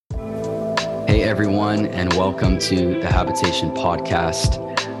Hey everyone, and welcome to the Habitation Podcast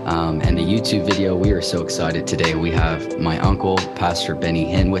and the YouTube video. We are so excited today. We have my uncle, Pastor Benny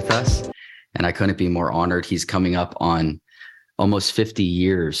Hinn, with us, and I couldn't be more honored. He's coming up on almost 50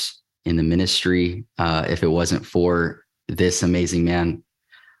 years in the ministry. If it wasn't for this amazing man,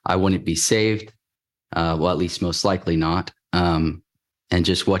 I wouldn't be saved. Well, at least most likely not. And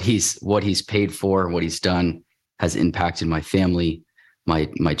just what he's paid for, what he's done, has impacted my family,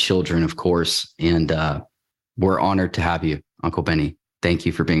 my children, of course. And we're honored to have you, Uncle Benny. Thank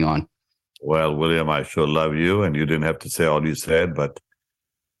you for being on. Well, William, I sure love you, and you didn't have to say all you said, but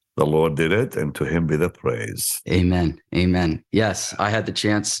the Lord did it, and to him be the praise. Amen. Amen. Yes, I had the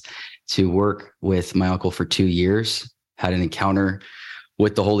chance to work with my uncle for 2 years, had an encounter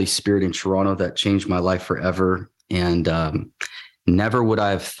with the Holy Spirit in Toronto that changed my life forever. And never would I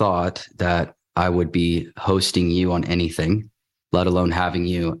have thought that I would be hosting you on anything, let alone having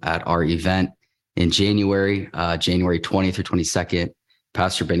you at our event in January 20th or 22nd.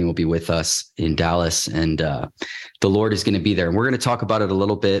 Pastor Benny will be with us in Dallas, and the Lord is going to be there. And we're going to talk about it a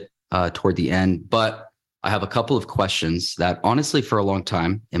little bit toward the end, but I have a couple of questions that honestly for a long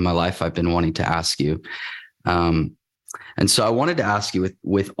time in my life, I've been wanting to ask you. And so I wanted to ask you,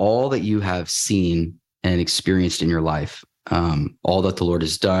 with all that you have seen and experienced in your life, all that the Lord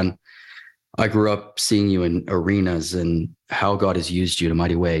has done. I grew up seeing you in arenas and how God has used you in a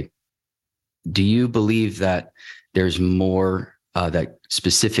mighty way. Do you believe that there's more that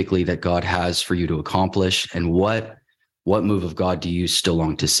specifically that God has for you to accomplish? And what move of God do you still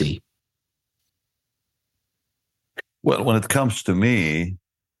long to see? Well, when it comes to me,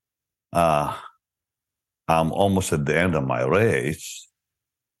 I'm almost at the end of my race,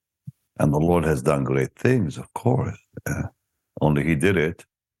 and the Lord has done great things, of course. Only he did it.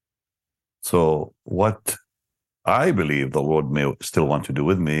 So what I believe the Lord may still want to do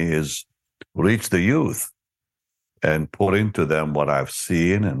with me is reach the youth and pour into them what I've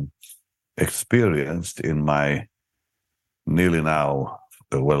seen and experienced in my nearly now,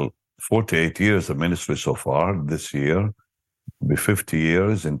 48 years of ministry so far. This year will be 50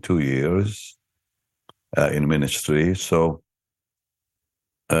 years in 2 years in ministry. So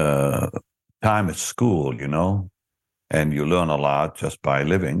time at school, and you learn a lot just by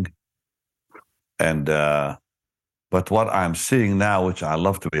living. And but what I'm seeing now, which I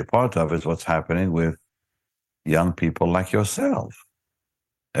love to be a part of, is what's happening with young people like yourself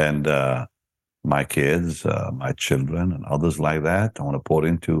and my kids, my children, and others like that. I want to pour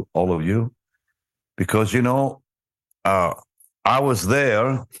into all of you because, I was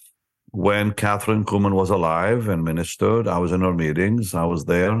there when Catherine Kuhlman was alive and ministered. I was in her meetings. I was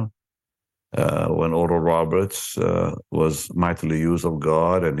there when Oral Roberts was mightily used of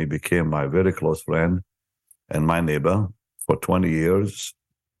God, and he became my very close friend and my neighbor for 20 years.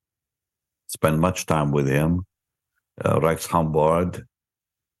 Spent much time with him. Rex Humbard,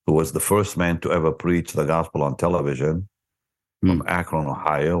 who was the first man to ever preach the gospel on television from Akron,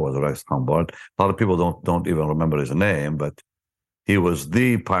 Ohio, was Rex Humbard. A lot of people don't even remember his name, but he was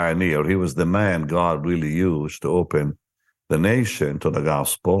the pioneer. He was the man God really used to open the nation to the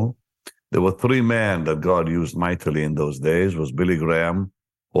gospel. There were 3 men that God used mightily in those days: was Billy Graham,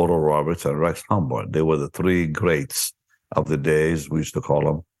 Oral Roberts, and Rex Humbard. They were the 3 greats of the days, we used to call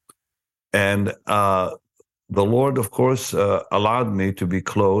them. And the Lord, of course, allowed me to be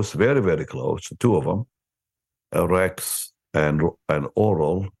close, very, very close, 2 of them, Rex and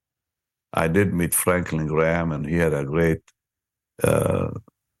Oral. I did meet Franklin Graham, and he had a great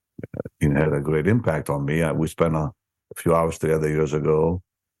impact on me. We spent a few hours together years ago,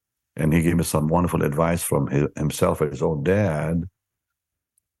 and he gave me some wonderful advice from himself and his own dad.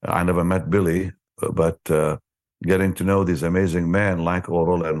 I never met Billy, but getting to know these amazing men like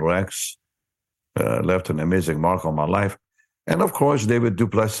Oral and Rex left an amazing mark on my life. And of course, David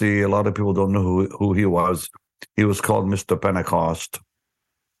Duplessis, a lot of people don't know who he was. He was called Mr. Pentecost.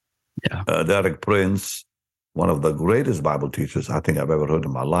 Yeah. Derek Prince, one of the greatest Bible teachers I think I've ever heard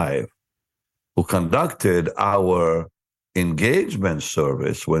in my life, who conducted our engagement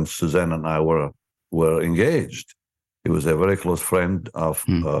service when Suzanne and I were engaged. He was a very close friend of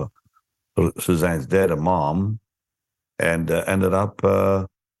Suzanne's dad and mom, and ended up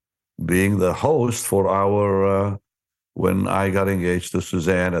being the host for our when I got engaged to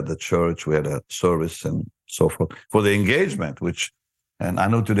Suzanne at the church. We had a service and so forth for the engagement, and I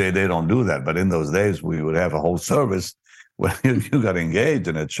know today they don't do that, but in those days we would have a whole service when you got engaged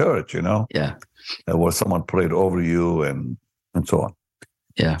in a church, Yeah. Where someone prayed over you and so on.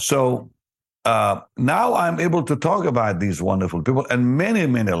 Yeah. So now I'm able to talk about these wonderful people, and many,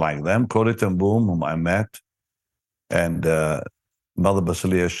 many like them. Corrie ten Boom, whom I met, and Mother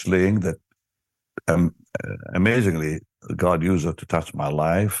Basilia Schling, that um, amazingly, God used her to touch my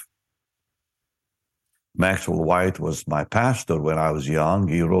life. Maxwell White was my pastor when I was young.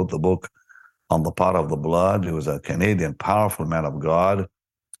 He wrote the book On the Pot of the Blood. He was a Canadian, powerful man of God.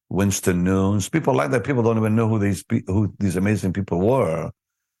 Winston Nunes, people like that. People don't even know who these amazing people were.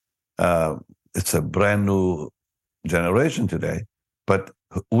 It's a brand new generation today, but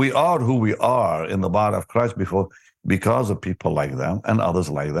we are who we are in the body of Christ because of people like them and others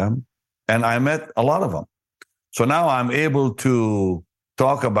like them. And I met a lot of them. So now I'm able to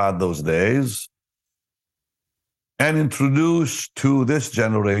talk about those days and introduce to this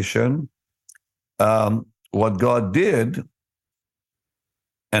generation what God did.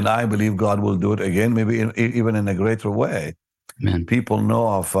 And I believe God will do it again, maybe even in a greater way. Amen. People know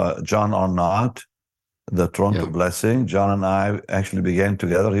of John Arnott, the Toronto Blessing. John and I actually began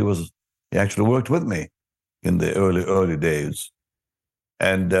together. He actually worked with me in the early days.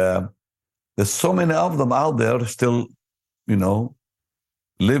 And there's so many of them out there still,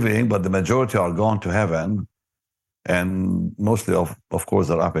 living, but the majority are gone to heaven. And mostly, of course,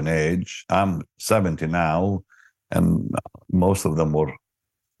 they're up in age. I'm 70 now, and most of them were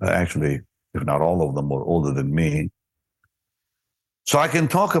actually, if not all of them, were older than me. So I can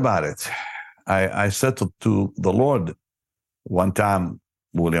talk about it. I said to the Lord one time,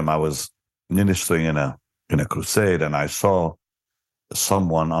 William, I was ministering in a crusade, and I saw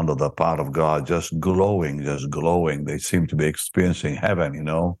someone under the power of God just glowing. They seemed to be experiencing heaven,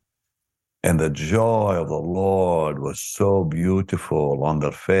 and the joy of the Lord was so beautiful on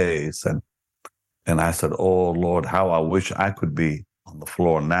their face. And I said, oh, Lord, how I wish I could be on the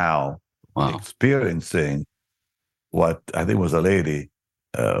floor now, experiencing what I think was a lady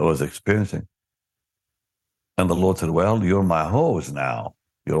was experiencing. And the Lord said, well, you're my hose now.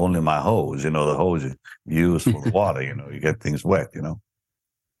 You're only my hose. The hose you use for water, you get things wet,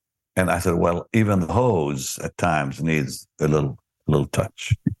 And I said, well, even the hose at times needs a little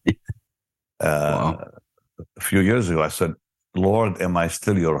touch. A few years ago, I said, Lord, am I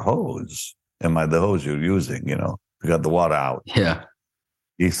still your hose? Am I the hose you're using, to get the water out? Yeah.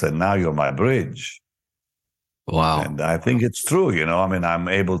 He said, now you're my bridge. Wow. And I think it's true, I'm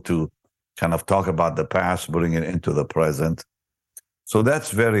able to kind of talk about the past, bring it into the present. So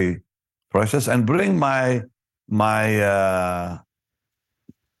that's very precious, and bring my the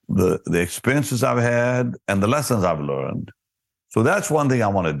experiences I've had and the lessons I've learned. So that's one thing I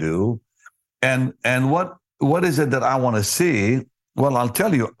want to do. And what is it that I want to see? Well, I'll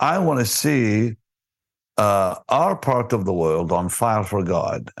tell you, I want to see our part of the world on fire for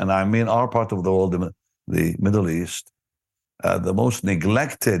God. And I mean our part of the world, the Middle East, the most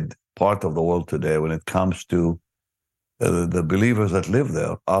neglected part of the world today when it comes to the believers that live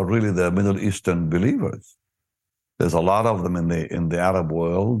there are really the Middle Eastern believers. There's a lot of them in the Arab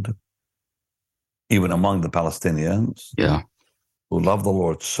world, even among the Palestinians, who love the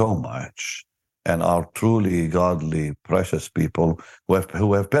Lord so much and are truly godly, precious people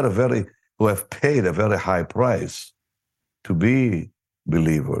who have paid a very high price to be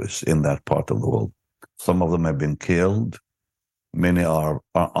believers in that part of the world. Some of them have been killed. Many are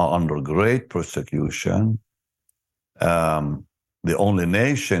under great persecution. The only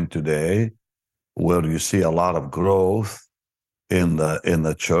nation today where you see a lot of growth in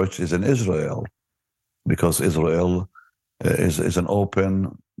the church is in Israel, because Israel is an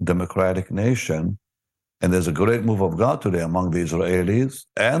open, democratic nation, and there's a great move of God today among the Israelis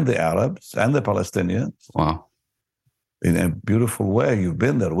and the Arabs and the Palestinians. Wow. In a beautiful way. You've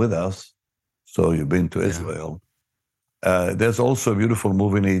been there with us, so you've been to Israel. There's also a beautiful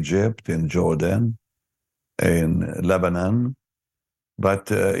move in Egypt, in Jordan, in Lebanon. But,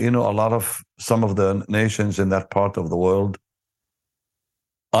 some of the nations in that part of the world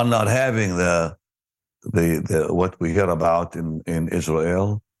are not having the what we hear about in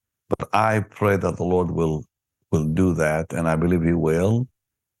Israel. But I pray that the Lord will do that, and I believe he will.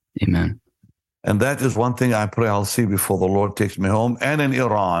 Amen. And that is one thing I pray I'll see before the Lord takes me home. And in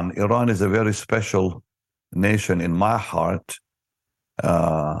Iran. Iran is a very special nation in my heart.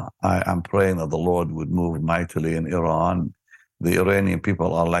 I'm praying that the Lord would move mightily in Iran. The Iranian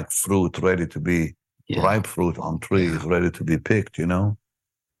people are like fruit ready to be ripe fruit on trees, ready to be picked, and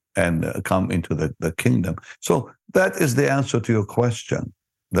come into the kingdom. So that is the answer to your question.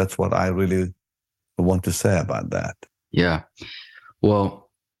 That's what I really want to say about that. Yeah. Well,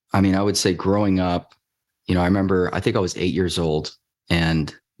 I mean, I would say growing up, I remember, I think I was 8 years old,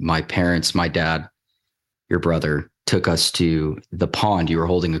 and my parents, my dad, your brother, took us to the pond. You were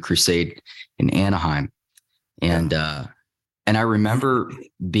holding a crusade in Anaheim. And I remember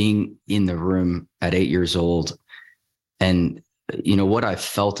being in the room at 8 years old, and what I've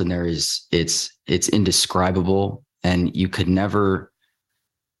felt in there is it's indescribable, and you could never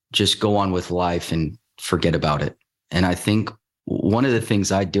just go on with life and forget about it. And I think one of the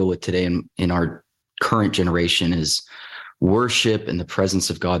things I deal with today in our current generation is worship and the presence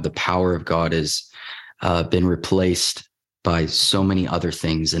of God, the power of God has been replaced by so many other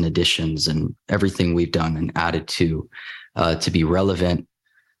things and additions and everything we've done and added to be relevant,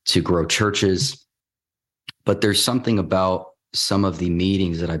 to grow churches. But there's something about some of the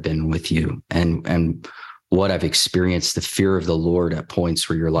meetings that I've been with you and what I've experienced, the fear of the Lord at points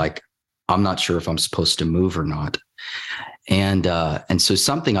where you're like, I'm not sure if I'm supposed to move or not. And so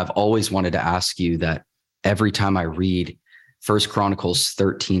something I've always wanted to ask you, that every time I read 1 Chronicles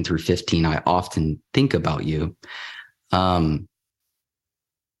 13 through 15, I often think about you. And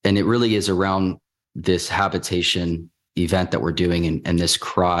it really is around this habitation event that we're doing, and this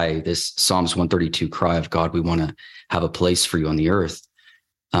cry, this Psalms 132 cry of God, we want to have a place for you on the earth.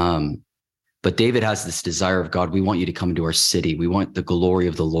 But David has this desire of God, we want you to come into our city. We want the glory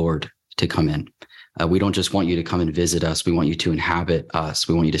of the Lord to come in. We don't just want you to come and visit us. We want you to inhabit us.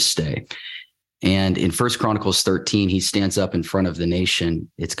 We want you to stay. And in 1 Chronicles 13, he stands up in front of the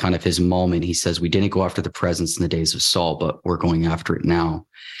nation. It's kind of his moment. He says, we didn't go after the presence in the days of Saul, but we're going after it now.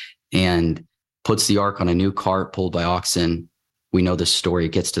 And puts the ark on a new cart pulled by oxen. We know this story.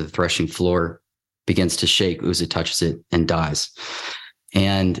 It gets to the threshing floor, begins to shake. Uzzah touches it and dies.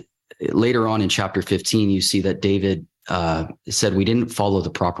 And later on in chapter 15, you see that David said we didn't follow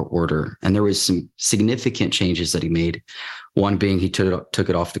the proper order. And there was some significant changes that he made. One being he took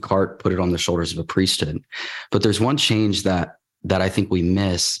it off the cart, put it on the shoulders of a priesthood. But there's one change that I think we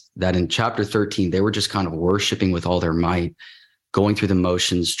miss, that in chapter 13, they were just kind of worshiping with all their might, going through the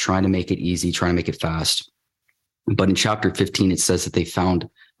motions, trying to make it easy, trying to make it fast. But in chapter 15, it says that they found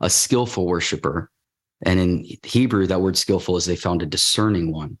a skillful worshiper. And in Hebrew, that word skillful is they found a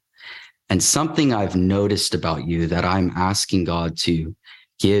discerning one. And something I've noticed about you that I'm asking God to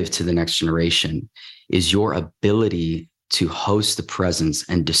give to the next generation is your ability to host the presence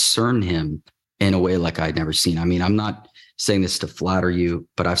and discern him in a way like I'd never seen. I mean, I'm not saying this to flatter you,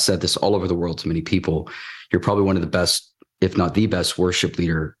 but I've said this all over the world to many people. You're probably one of the best, if not the best, worship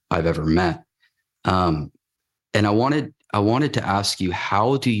leader I've ever met. And I wanted to ask you,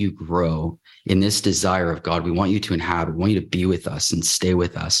 how do you grow in this desire of God? We want you to inhabit, we want you to be with us and stay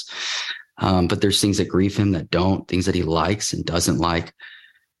with us. But there's things that grieve him, that don't, things that he likes and doesn't like.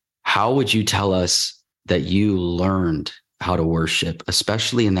 How would you tell us that you learned how to worship,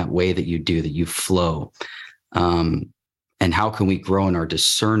 especially in that way that you do, that you flow? And how can we grow in our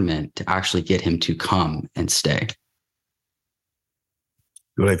discernment to actually get him to come and stay?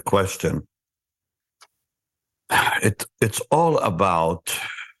 Great question. It's all about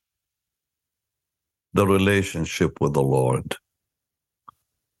the relationship with the Lord.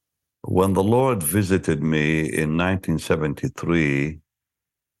 When the Lord visited me in 1973,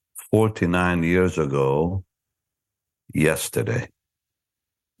 49 years ago, yesterday.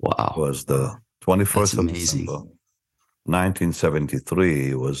 Wow. Was the 21st of amazing. December,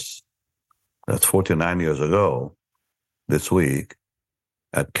 1973 that's 49 years ago this week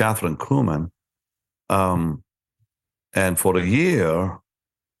at Catherine Kuhlman. And for a year,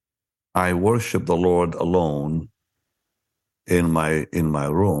 I worshiped the Lord alone in my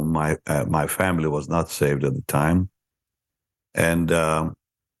room. My family was not saved at the time. And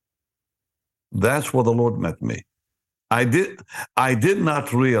that's where the Lord met me. I did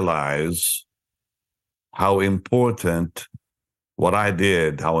not realize how important what I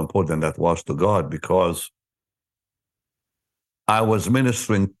did, how important that was to God, because I was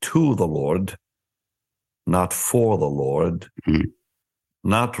ministering to the Lord, not for the Lord,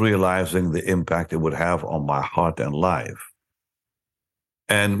 not realizing the impact it would have on my heart and life.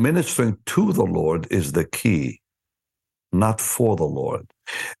 And ministering to the Lord is the key, not for the Lord.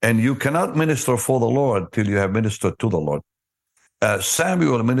 And you cannot minister for the Lord till you have ministered to the Lord.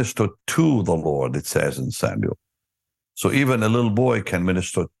 Samuel ministered to the Lord, it says in Samuel. So even a little boy can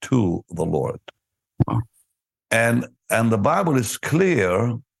minister to the Lord. Wow. And the Bible is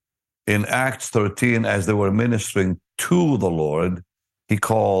clear in Acts 13, as they were ministering to the Lord, he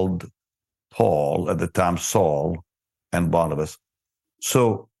called Paul, at the time Saul, and Barnabas.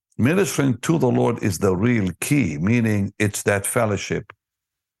 So ministering to the Lord is the real key, meaning it's that fellowship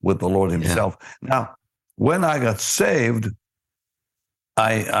with the Lord himself. Yeah. Now, when I got saved,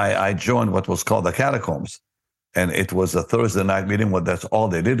 I joined what was called the catacombs. And it was a Thursday night meeting where that's all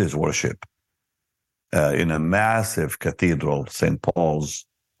they did is worship. In a massive cathedral, St. Paul's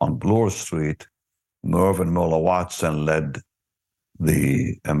on Bloor Street, Merv and Mola Watson led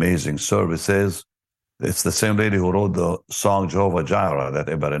the amazing services. It's the same lady who wrote the song Jehovah Jireh that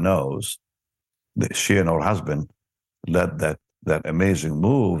everybody knows. She and her husband led that amazing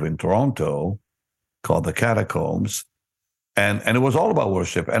move in Toronto called the Catacombs. And it was all about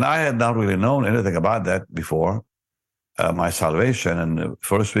worship. And I had not really known anything about that before my salvation. And the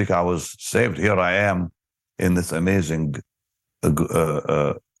first week I was saved, here I am in this amazing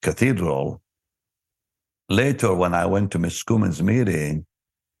cathedral. Later, when I went to Miss Kuman's meeting,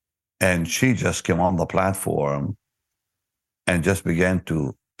 and she just came on the platform and just began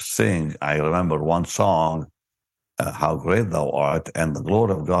to sing. I remember one song, How Great Thou Art, and the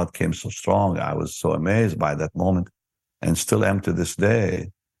glory of God came so strong. I was so amazed by that moment and still am to this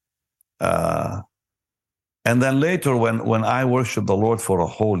day. And then later, when I worshiped the Lord for a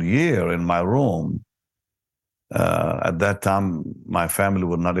whole year in my room, at that time, my family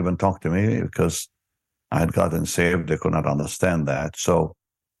would not even talk to me because I had gotten saved. They could not understand that. So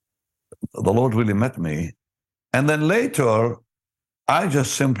the Lord really met me. And then later, I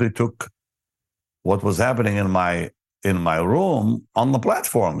just simply took what was happening in my room on the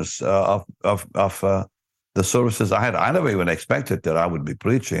platforms of the services I had. I never even expected that I would be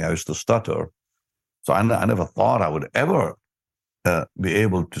preaching. I used to stutter. So I never thought I would ever be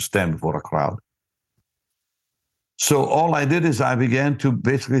able to stand before a crowd. So all I did is I began to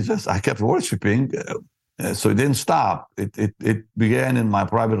basically I kept worshiping. So it didn't stop. It began in my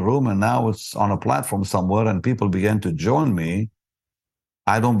private room, and now it's on a platform somewhere, and people began to join me.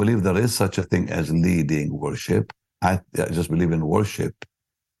 I don't believe there is such a thing as leading worship. I just believe in worship.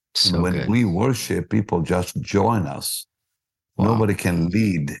 So and when good. we worship, people just join us. Wow. Nobody can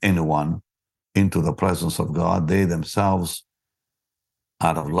lead anyone into the presence of God. They themselves,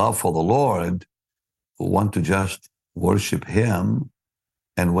 out of love for the Lord, want to just worship Him.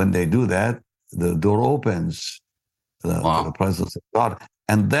 And when they do that, the door opens to the presence of God.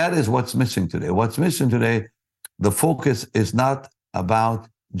 And that is what's missing today. What's missing today, the focus is not about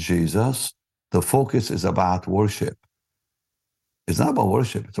Jesus. The focus is about worship. It's not about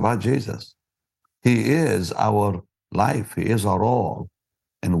worship. It's about Jesus. He is our life. He is our all.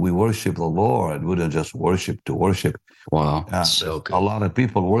 And we worship the Lord. We don't just worship to worship. Wow. So good. A lot of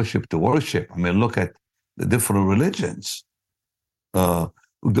people worship to worship. I mean, look at the different religions.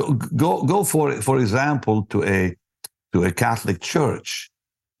 Go for example, to a Catholic church,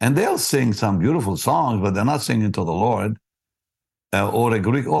 and they'll sing some beautiful songs, but they're not singing to the Lord. Or a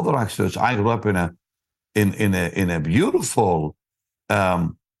Greek Orthodox church. I grew up in a beautiful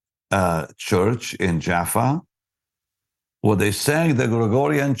church in Jaffa, where they sang the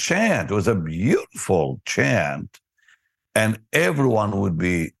Gregorian chant. It was a beautiful chant, and everyone would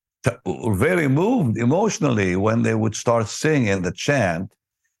be very moved emotionally when they would start singing the chant.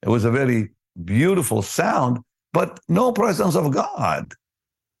 It was a very beautiful sound, but no presence of God,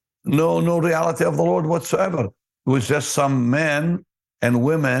 no reality of the Lord whatsoever. It was just some men and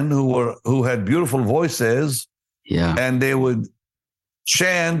women who had beautiful voices, and they would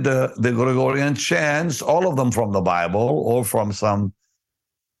chant the Gregorian chants, all of them from the Bible or from some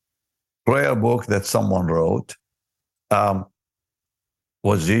prayer book that someone wrote.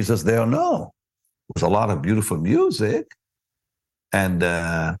 Was Jesus there? No. It was a lot of beautiful music, and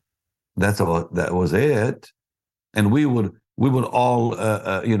that was it. And we would all,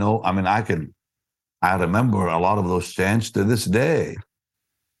 I mean, I remember a lot of those chants to this day,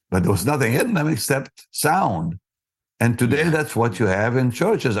 but there was nothing in them except sound. And today, that's what you have in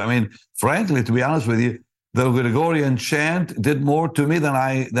churches. I mean, frankly, to be honest with you, the Gregorian chant did more to me than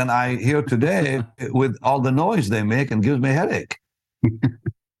I hear today with all the noise they make, and gives me a headache.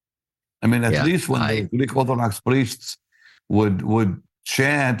 I mean, at least when the Greek Orthodox priests would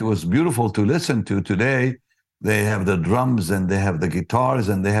chant, it was beautiful to listen to. Today, they have the drums and they have the guitars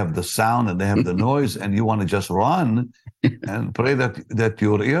and they have the sound and they have the noise, and you want to just run and pray that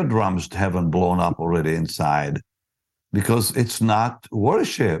your eardrums haven't blown up already inside, because it's not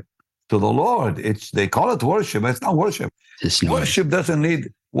worship to the Lord. They call it worship, but it's not worship. Worship doesn't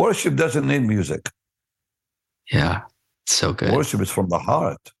need music. Yeah, so good. Worship is from the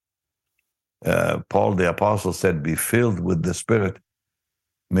heart. Paul the Apostle said, "Be filled with the Spirit,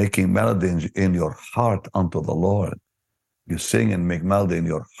 making melody in your heart unto the Lord." You sing and make melody in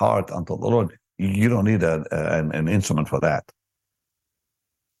your heart unto the Lord. You don't need an instrument for that.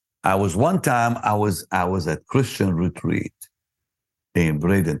 One time I was at Christian retreat in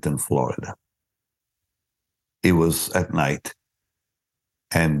Bradenton, Florida. It was at night,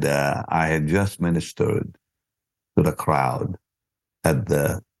 and I had just ministered to the crowd at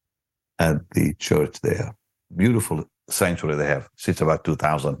the church there. Beautiful sanctuary they have. Seats about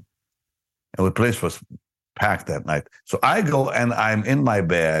 2,000. And the place was packed that night. So I go and I'm in my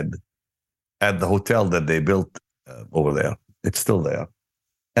bed, at the hotel that they built over there. It's still there.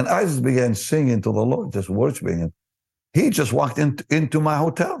 And I just began singing to the Lord, just worshiping him. He just walked into my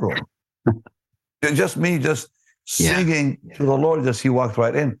hotel room. Just me, just singing to the Lord, just he walked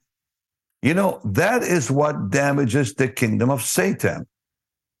right in. You know, that is what damages the kingdom of Satan,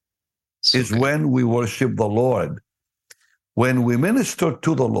 is when we worship the Lord. When we minister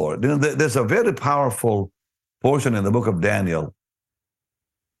to the Lord. You know, there's a very powerful portion in the book of Daniel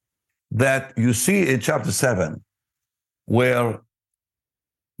that you see in chapter 7, where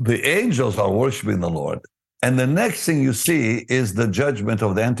the angels are worshiping the Lord. And the next thing you see is the judgment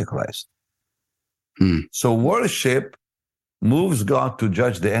of the Antichrist. So worship moves God to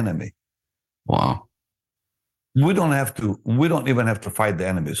judge the enemy. Wow. We don't even have to fight the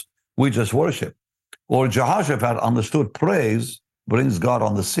enemies. We just worship. Or Jehoshaphat understood praise brings God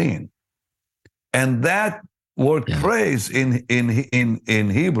on the scene. And that word praise in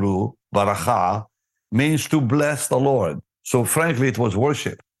Hebrew, barakah, means to bless the Lord. So frankly, it was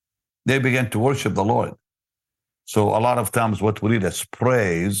worship. They began to worship the Lord. So a lot of times what we read as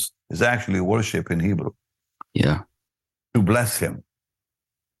praise is actually worship in Hebrew. Yeah. To bless him.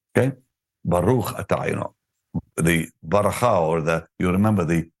 Okay? Baruch atah, you know. The barakah, or you remember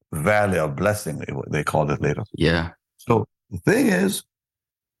the valley of blessing, they called it later. Yeah. So the thing is,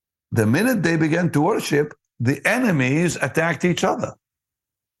 the minute they began to worship, the enemies attacked each other.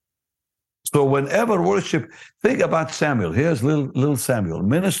 So whenever worship, think about Samuel. Here's little Samuel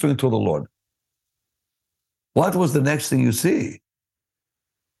ministering to the Lord. What was the next thing you see?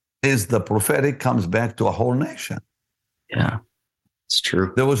 Is the prophetic comes back to a whole nation. Yeah, it's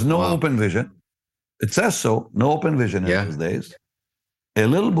true. There was no open vision. It says so, no open vision in those days. A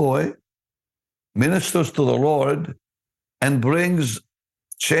little boy ministers to the Lord and brings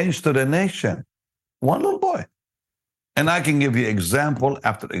change to the nation. One little boy. And I can give you example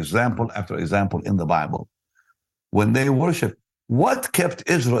after example after example in the Bible. When they worship, what kept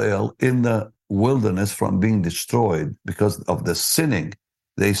Israel in the wilderness from being destroyed because of the sinning?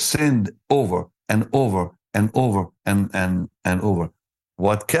 They sinned over and over and over and over.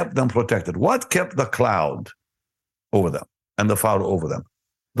 What kept them protected? What kept the cloud over them and the fire over them?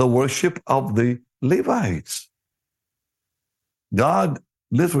 The worship of the Levites. God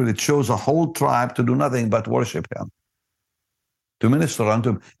literally chose a whole tribe to do nothing but worship him, to minister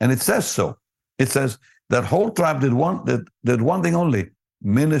unto him. And it says so. It says that whole tribe did one thing only,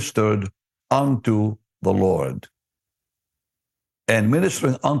 ministered unto the Lord. And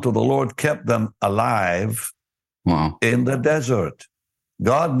ministering unto the Lord kept them alive in the desert.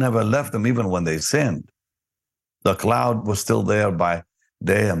 God never left them even when they sinned. The cloud was still there by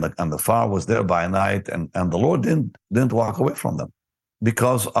day and the fire was there by night, and the Lord didn't walk away from them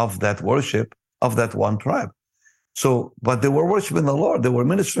because of that worship of that one tribe. So, but they were worshiping the Lord. They were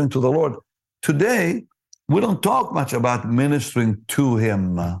ministering to the Lord. Today, we don't talk much about ministering to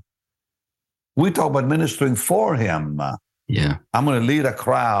him. We talk about ministering for him. Yeah. I'm going to lead a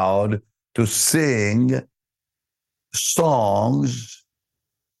crowd to sing songs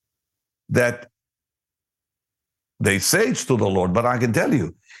that they say it's to the Lord, but I can tell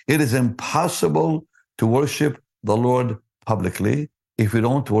you, it is impossible to worship the Lord publicly if you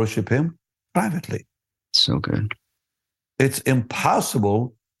don't worship him privately. So good. It's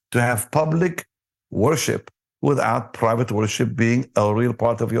impossible to have public worship without private worship being a real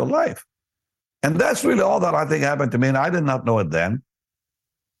part of your life. And that's really all that I think happened to me. And I did not know it then,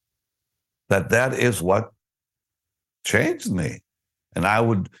 that is what changed me. And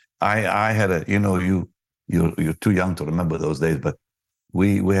I had a, you're too young to remember those days, but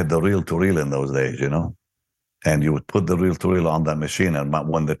we had the reel-to-reel in those days, and you would put the reel-to-reel on that machine, and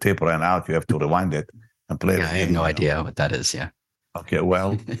when the tape ran out, you have to rewind it and play it. I have no idea what that is. Yeah. Okay,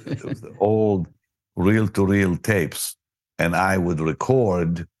 well, it was the old reel-to-reel tapes, and I would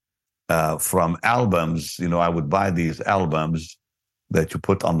record from albums. I would buy these albums that you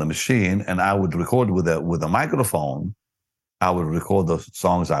put on the machine, and I would record with a microphone. I would record the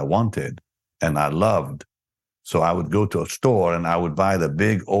songs I wanted and I loved. So I would go to a store and I would buy the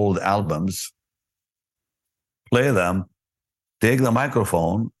big old albums, play them, take the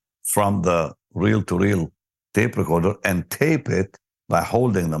microphone from the reel-to-reel tape recorder and tape it by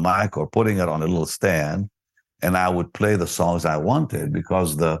holding the mic or putting it on a little stand, and I would play the songs I wanted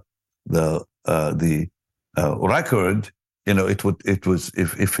because the record,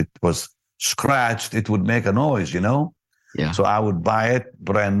 if it was scratched, it would make a noise, Yeah. So I would buy it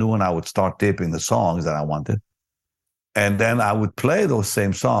brand new and I would start taping the songs that I wanted. And then I would play those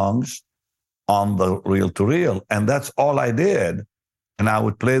same songs on the reel-to-reel. And that's all I did. And I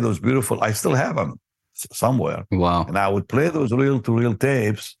would play those beautiful, I still have them somewhere. Wow. And I would play those reel-to-reel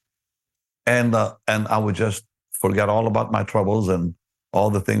tapes and I would just forget all about my troubles and all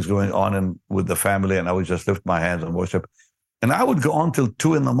the things going on with the family, and I would just lift my hands and worship. And I would go on till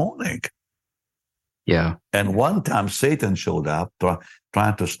 2 a.m. Yeah. And one time Satan showed up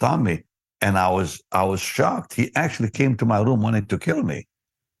trying to stop me, and I was shocked. He actually came to my room wanting to kill me,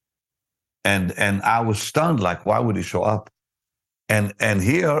 and I was stunned. Like, why would he show up? And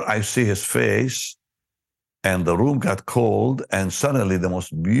here I see his face, and the room got cold, and suddenly the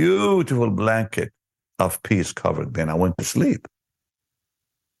most beautiful blanket of peace covered me, and I went to sleep.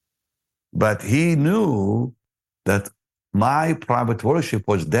 But he knew that my private worship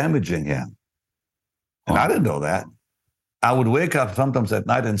was damaging him. And I didn't know that. I would wake up sometimes at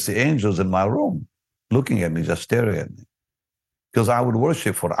night and see angels in my room looking at me, just staring at me. Because I would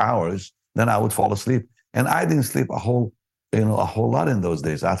worship for hours, then I would fall asleep. And I didn't sleep a whole lot in those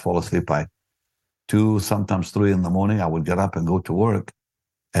days. I'd fall asleep by 2, sometimes 3 in the morning. I would get up and go to work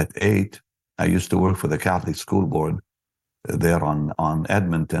at 8. I used to work for the Catholic School Board there on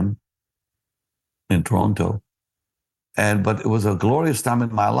Edmonton in Toronto. But it was a glorious time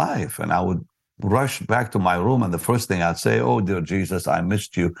in my life. And I would rush back to my room, and the first thing I'd say, "Oh, dear Jesus, I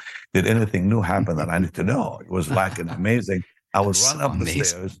missed you. Did anything new happen that I need to know?" It was like an amazing. I would run up the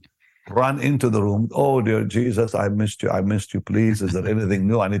stairs, run into the room. "Oh, dear Jesus, I missed you. I missed you. Please, is there anything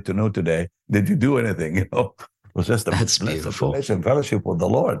new I need to know today? Did you do anything?" It was just a That's beautiful fellowship with the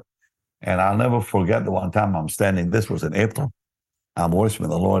Lord. And I'll never forget the one time I'm standing. This was in April. I'm worshiping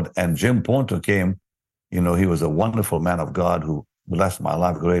the Lord, and Jim Ponto came. He was a wonderful man of God who blessed my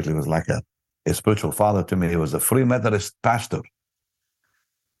life greatly. He was like a spiritual father to me. He was a Free Methodist pastor,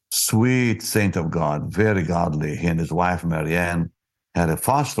 sweet saint of God, very godly. He and his wife Marianne had a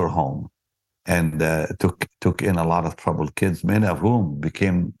foster home, and took in a lot of troubled kids, many of whom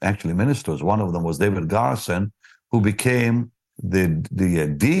became actually ministers. One of them was David Garrison, who became the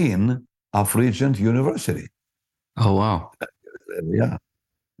dean of Regent University. Oh, wow. Yeah,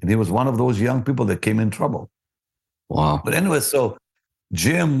 and he was one of those young people that came in trouble. Wow. But anyway, so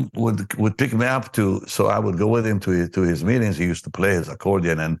Jim would pick me up so I would go with him to his meetings. He used to play his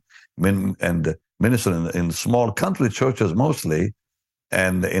accordion and minister in small country churches mostly,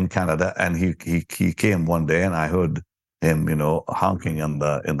 and in Canada. And he came one day, and I heard him, honking in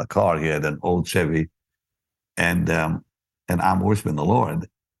the car. He had an old Chevy, and I'm worshiping the Lord,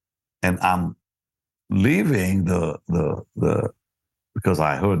 and I'm leaving the because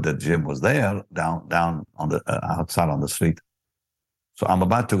I heard that Jim was there down on the outside on the street. So I'm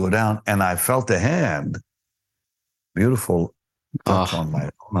about to go down, and I felt a hand, beautiful touch on my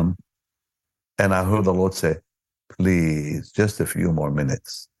arm, and I heard the Lord say, "Please, just a few more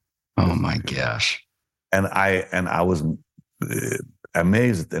minutes." Oh my gosh! And I was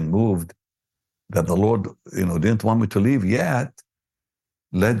amazed and moved that the Lord, didn't want me to leave yet.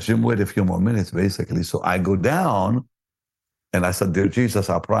 Let Jim wait a few more minutes, basically. So I go down, and I said, "Dear Jesus,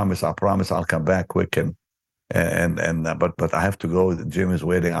 I promise, I'll come back quick." But I have to go. Jim is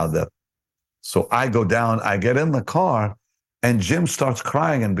waiting out there. So I go down, I get in the car, and Jim starts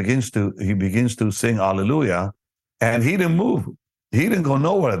crying and begins to sing Hallelujah. And he didn't move. He didn't go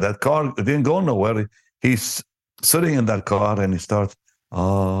nowhere. That car didn't go nowhere. He's sitting in that car, and he starts,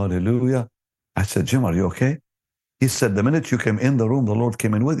 Hallelujah. I said, "Jim, are you okay?" He said, "The minute you came in the room, the Lord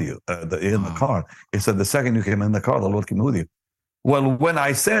came in with you, in the car." He said, "The second you came in the car, the Lord came with you." Well, when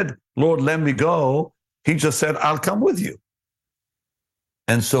I said, "Lord, let me go," he just said, "I'll come with you."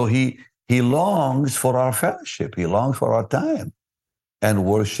 And so he longs for our fellowship. He longs for our time. And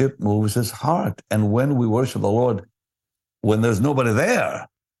worship moves his heart. And when we worship the Lord, when there's nobody there,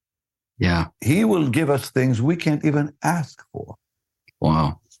 he will give us things we can't even ask for.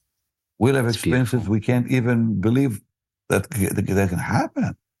 Wow. We'll have experiences we can't even believe that can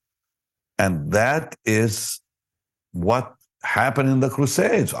happen. And that is what happened in the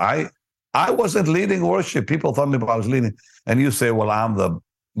Crusades. I wasn't leading worship. People thought maybe I was leading. And you say, "Well, I'm the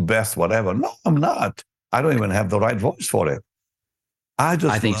best, whatever." No, I'm not. I don't even have the right voice for it. I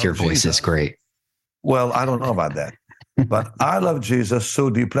think your voice is great. Well, I don't know about that. But I love Jesus so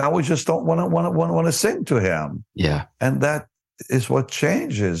deeply. I just don't want to sing to him. Yeah. And that is what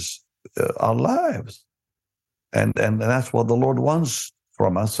changes our lives. And that's what the Lord wants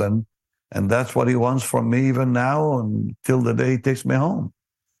from us. And that's what he wants from me even now until the day he takes me home.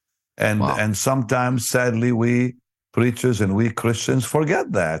 And sometimes, sadly, we preachers and we Christians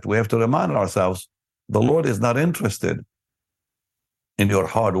forget that. We have to remind ourselves, the Lord is not interested in your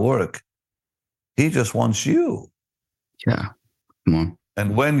hard work. He just wants you. Yeah. Come on.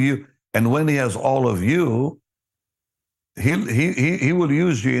 And when he has all of you, he will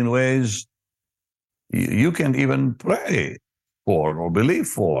use you in ways you can't even pray for or believe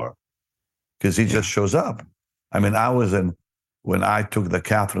for. because he just shows up. I mean, when I took the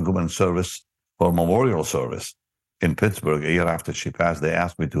Catherine Kuhlman service for memorial service in Pittsburgh a year after she passed, they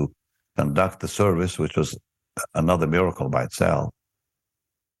asked me to conduct the service, which was another miracle by itself.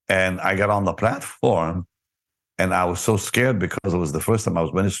 And I got on the platform, and I was so scared because it was the first time I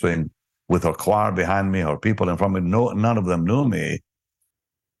was ministering with her choir behind me, her people in front of me. None of them knew me.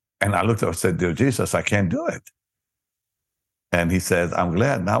 And I looked at her and said, "Dear Jesus, I can't do it." And he said, "I'm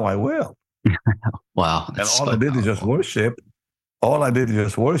glad, now I will." Wow. And all I did is just worship. All I did is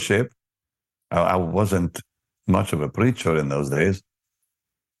just worship. I wasn't much of a preacher in those days.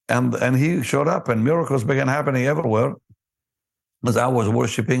 And he showed up, and miracles began happening everywhere as I was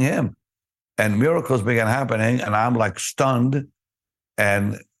worshiping him. And miracles began happening, and I'm like stunned.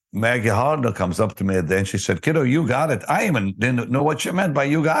 And Maggie Hardner comes up to me at the end. She said, "Kiddo, you got it." I even didn't know what you meant by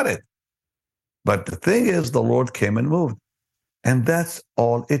 "you got it." But the thing is, the Lord came and moved. And that's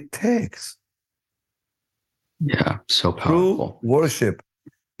all it takes. Yeah, so powerful. True worship.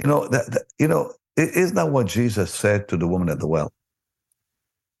 Isn't that what Jesus said to the woman at the well?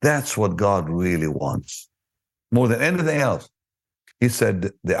 That's what God really wants. More than anything else. He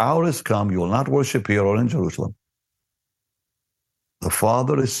said, "The hour has come, you will not worship here or in Jerusalem. The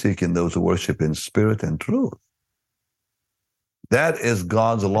Father is seeking those who worship in spirit and truth." That is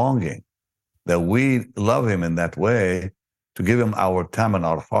God's longing, that we love him in that way, to give him our time and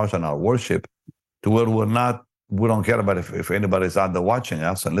our heart and our worship, to where we don't care about if anybody's out there watching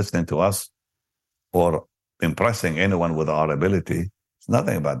us and listening to us or impressing anyone with our ability. It's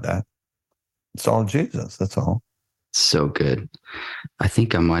nothing about that. It's all Jesus. That's all. So good. I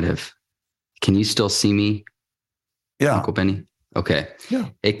think I might have. Can you still see me? Yeah. Uncle Benny? Okay. Yeah.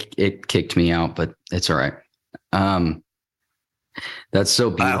 It kicked me out, but it's all right. That's so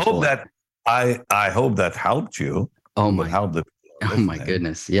beautiful. I hope that helped you. Oh my! Help the oh my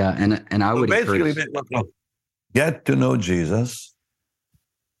goodness! Yeah, and I would basically encourage... look, get to know Jesus,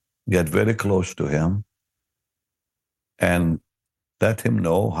 get very close to him, and let him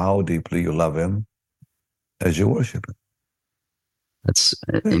know how deeply you love him as you worship him. That's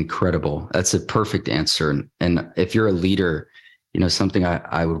incredible. That's a perfect answer. And if you're a leader, something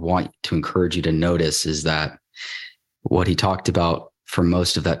I would want to encourage you to notice is that what he talked about for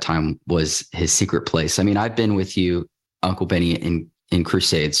most of that time was his secret place. I mean, I've been with you, Uncle Benny, in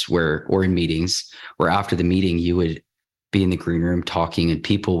crusades or in meetings where after the meeting, you would be in the green room talking and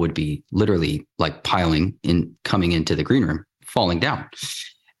people would be literally like coming into the green room, falling down.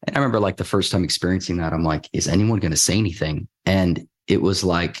 And I remember like the first time experiencing that, I'm like, is anyone going to say anything? And it was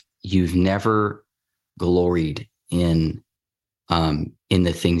like, you've never gloried in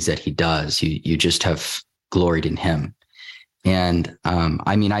the things that he does. You just have gloried in him. And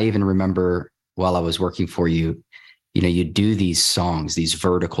I mean, I even remember while I was working for you, you do these songs, these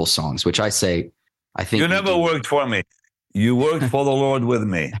vertical songs, which I think you never worked for me. You worked for the Lord with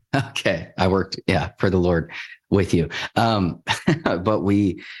me. Okay. I worked, for the Lord with you. But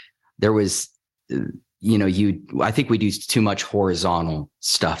I think we do too much horizontal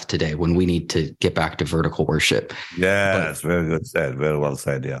stuff today when we need to get back to vertical worship. Yes, very good said. Very well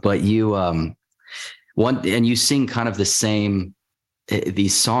said. Yeah. But you, and you sing kind of the same,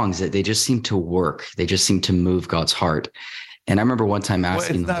 these songs that they just seem to work. They just seem to move God's heart. And I remember one time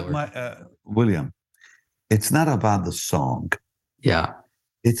asking the Lord, William, it's not about the song. Yeah.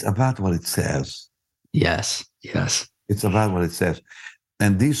 It's about what it says. Yes. Yes. It's about what it says.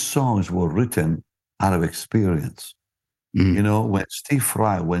 And these songs were written out of experience. Mm. When Steve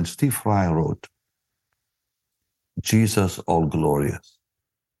Fry wrote Jesus All Glorious,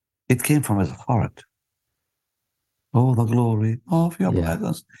 it came from his heart. Oh, the glory of your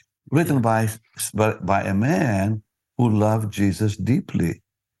presence. Written by a man who loved Jesus deeply.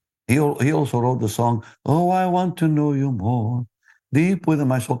 He also wrote the song, "Oh, I want to know you more, deep within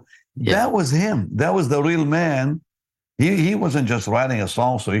my soul." Yeah. That was him. That was the real man. He wasn't just writing a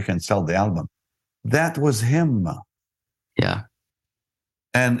song so he can sell the album. That was him. Yeah.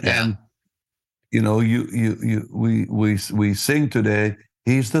 And we sing today,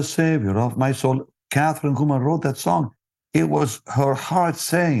 "He's the Savior of my soul." Catherine Kuhlman wrote that song. It was her heart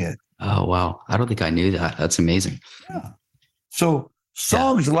saying it. Oh, wow. I don't think I knew that. That's amazing. Yeah. So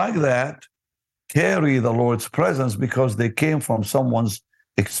songs like that carry the Lord's presence because they came from someone's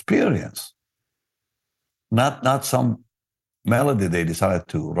experience, not some melody they decided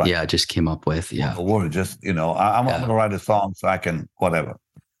to write. Yeah, just came up with. Yeah. A word, just, I'm going to write a song so I can whatever.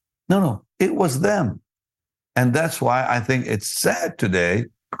 No, it was them. And that's why I think it's sad today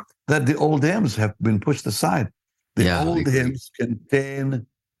that the old hymns have been pushed aside. The old hymns contain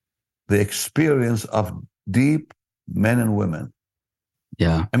the experience of deep men and women.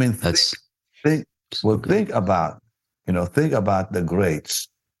 Yeah. I mean, Think, So good. think about, think about the greats,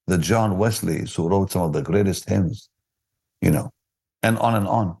 the John Wesleys who wrote some of the greatest hymns, and on and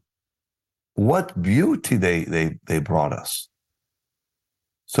on. What beauty they brought us.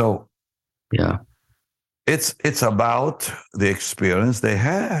 So Yeah. it's about the experience they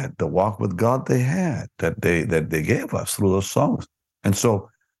had, the walk with God they had, that they gave us through those songs. And so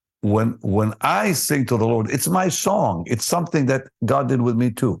when I sing to the Lord, it's my song. It's something that God did with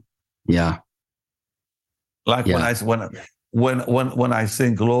me too. Yeah. Like Yeah. when I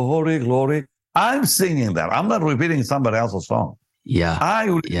sing glory, glory, I'm singing that. I'm not repeating somebody else's song. Yeah. I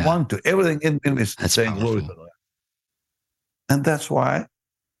really Yeah. want to. Everything in me is That's saying powerful. glory to God. And that's why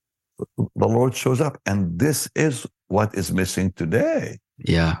the Lord shows up. And this is what is missing today.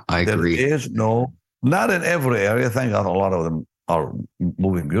 Yeah, I agree. There is not in every area. Thank God a lot of them are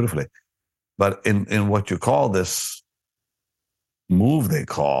moving beautifully. But in what you call this move they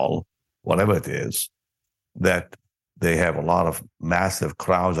call, whatever it is, that they have a lot of massive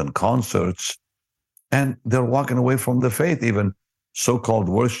crowds and concerts, and they're walking away from the faith, even so-called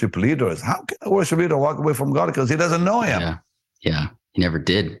worship leaders. How can a worship leader walk away from God? Because he doesn't know him. Yeah. Yeah. He never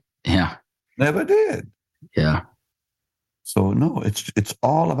did. Yeah. Never did. Yeah. So no, it's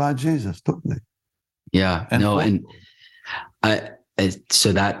all about Jesus, totally. Yeah.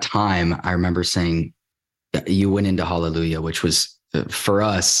 So that time I remember saying you went into Hallelujah, which was for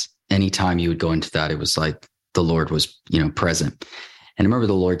us, anytime you would go into that, it was like the Lord was, present. And I remember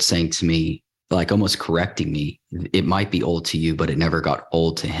the Lord saying to me, like almost correcting me, it might be old to you, but it never got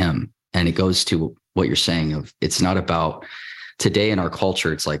old to him. And it goes to what you're saying of it's not about today in our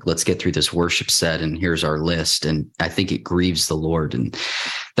culture. It's like, let's get through this worship set and here's our list. And I think it grieves the Lord. And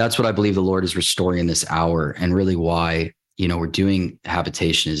that's what I believe the Lord is restoring in this hour. And really why, we're doing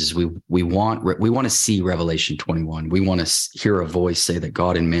habitation is we want to see Revelation 21. We want to hear a voice say that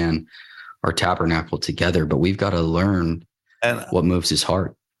God and man are tabernacled together, but we've got to learn what moves his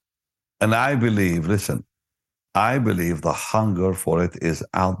heart. And I believe the hunger for it is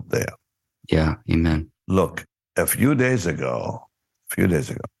out there. Yeah. Amen. Look, a few days ago,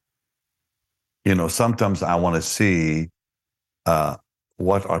 sometimes I want to see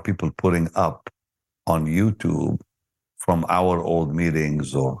what are people putting up on YouTube from our old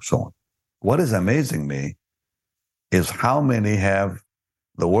meetings or so on. What is amazing me is how many have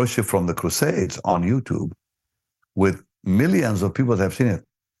the worship from the Crusades on YouTube with millions of people that have seen it.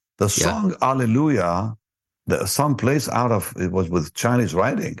 The song Alleluia, the song plays out of, it was with Chinese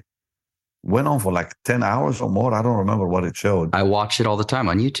writing, went on for like 10 hours or more. I don't remember what it showed. I watch it all the time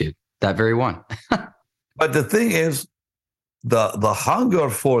on YouTube, that very one. But the thing is, the hunger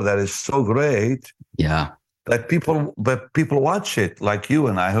for that is so great. Yeah. That people watch it, like you.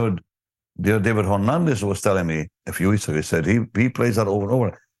 And I heard dear David Hernandez was telling me a few weeks ago, he said he plays that over and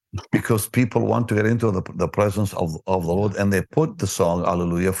over because people want to get into the presence of the Lord, and they put the song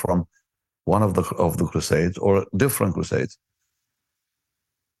Hallelujah from one of the Crusades or different Crusades.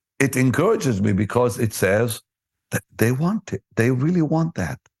 It encourages me because it says that they want it. They really want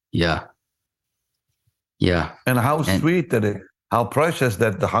that. Yeah. Yeah. And how sweet that it, how precious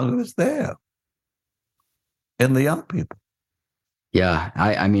that the hunger is there in the young people. Yeah.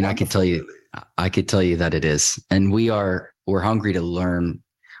 I mean, I could tell you that it is. And we're hungry to learn,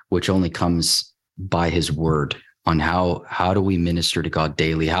 which only comes by his word, on how do we minister to God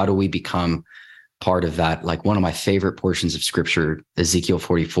daily? How do we become part of that? Like one of my favorite portions of scripture, Ezekiel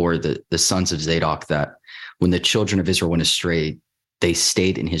 44, the sons of Zadok, that when the children of Israel went astray, they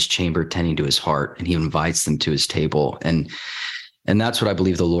stayed in his chamber tending to his heart, and he invites them to his table. And that's what I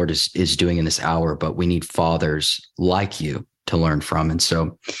believe the Lord is doing in this hour, but we need fathers like you to learn from. And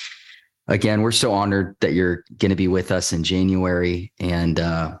so again, we're so honored that you're going to be with us in January. And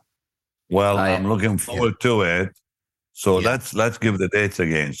I'm looking forward to it. So let's give the dates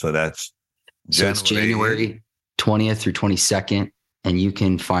again. So that's it's January 20th through 22nd, and you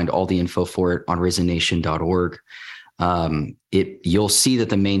can find all the info for it on risennation.org. You'll see that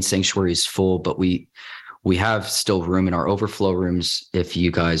the main sanctuary is full, but we have still room in our overflow rooms if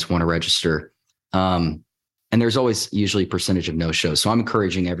you guys want to register. And there's always usually a percentage of no-show. So I'm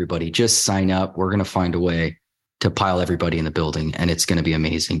encouraging everybody, just sign up. We're going to find a way to pile everybody in the building, and it's going to be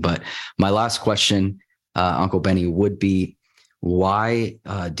amazing. But my last question, Uncle Benny, would be, why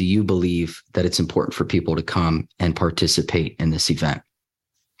do you believe that it's important for people to come and participate in this event?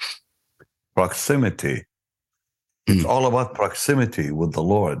 Proximity. It's all about proximity with the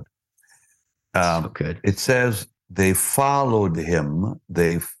Lord. So good. It says they followed him,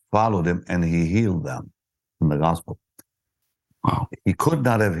 and he healed them in the gospel. Wow. He could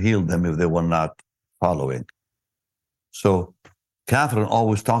not have healed them if they were not following. So Catherine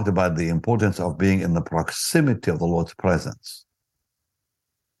always talked about the importance of being in the proximity of the Lord's presence.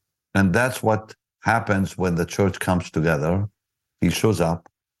 And that's what happens when the church comes together. He shows up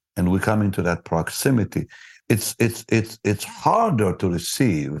and we come into that proximity. It's harder to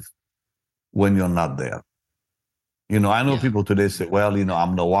receive when you're not there. You know, I know people today say, well, you know,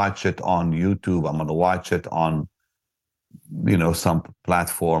 I'm going to watch it on YouTube. I'm going to watch it on, you know, some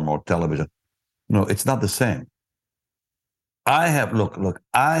platform or television. No, it's not the same. I have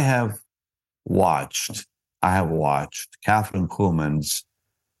watched Catherine Kuhlman's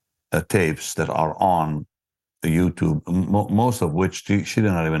tapes that are on YouTube, most of which she did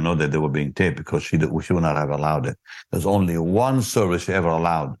not even know that they were being taped because she would not have allowed it. There's only one service she ever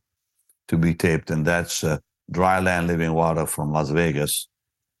allowed to be taped, and that's Dry Land, Living Water from Las Vegas,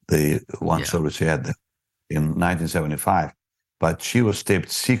 the one service she had there in 1975. But she was taped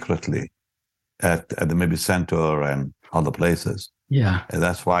secretly at the Maybe Center and other places. Yeah. And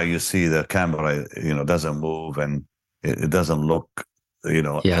that's why you see the camera, you know, doesn't move and it doesn't look, you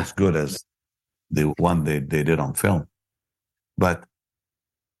know, as good as the one they did on film. But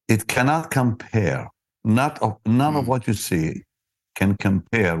it cannot compare. None of what you see can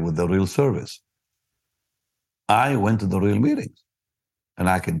compare with the real service. I went to the real meetings, and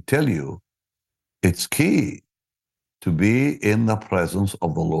I can tell you it's key to be in the presence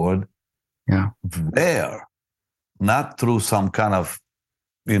of the Lord there, not through some kind of,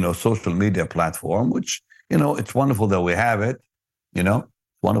 you know, social media platform, which, you know, it's wonderful that we have it, you know,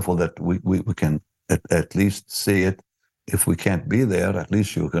 wonderful that we can at least see it. If we can't be there, at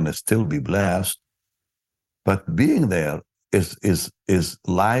least you're going to still be blessed. But being there is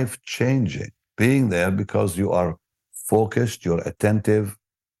life-changing. Being there because you are focused, you're attentive.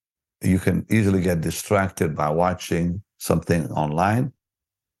 You can easily get distracted by watching something online.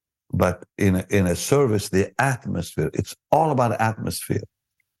 But in a service, the atmosphere, it's all about atmosphere.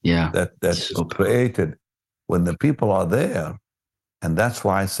 Yeah. That is created when the people are there. And that's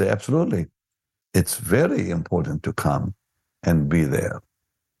why I say, absolutely, it's very important to come and be there.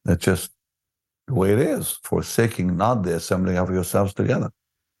 That's just the way it is, forsaking not the assembling of yourselves together.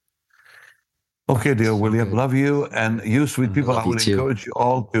 Okay, dear William, love you. And you sweet people, I would encourage you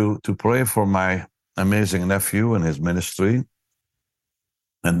all to pray for my amazing nephew and his ministry.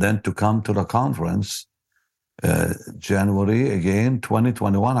 And then to come to the conference, January again,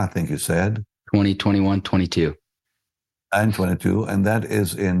 2021, I think you said. 2021, 22. And 22. And that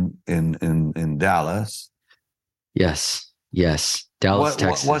is in Dallas. Yes. Dallas,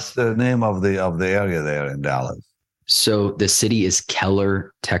 Texas. What's the name of the area there in Dallas? So the city is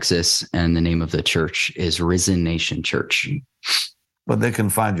Keller, Texas, and the name of the church is Risen Nation Church. But they can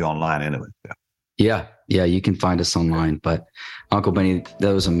find you online anyway. Yeah, you can find us online. But Uncle Benny,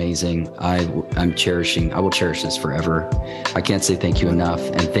 that was amazing. I will cherish this forever. I can't say thank you enough.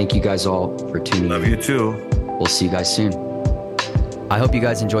 And thank you guys all for tuning in. Love you too. We'll see you guys soon. I hope you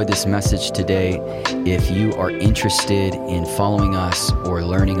guys enjoyed this message today. If you are interested in following us or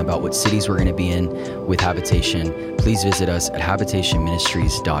learning about what cities we're going to be in with Habitation, please visit us at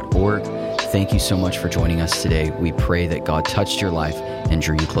habitationministries.org. Thank you so much for joining us today. We pray that God touched your life and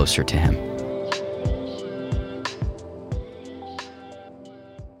drew you closer to Him.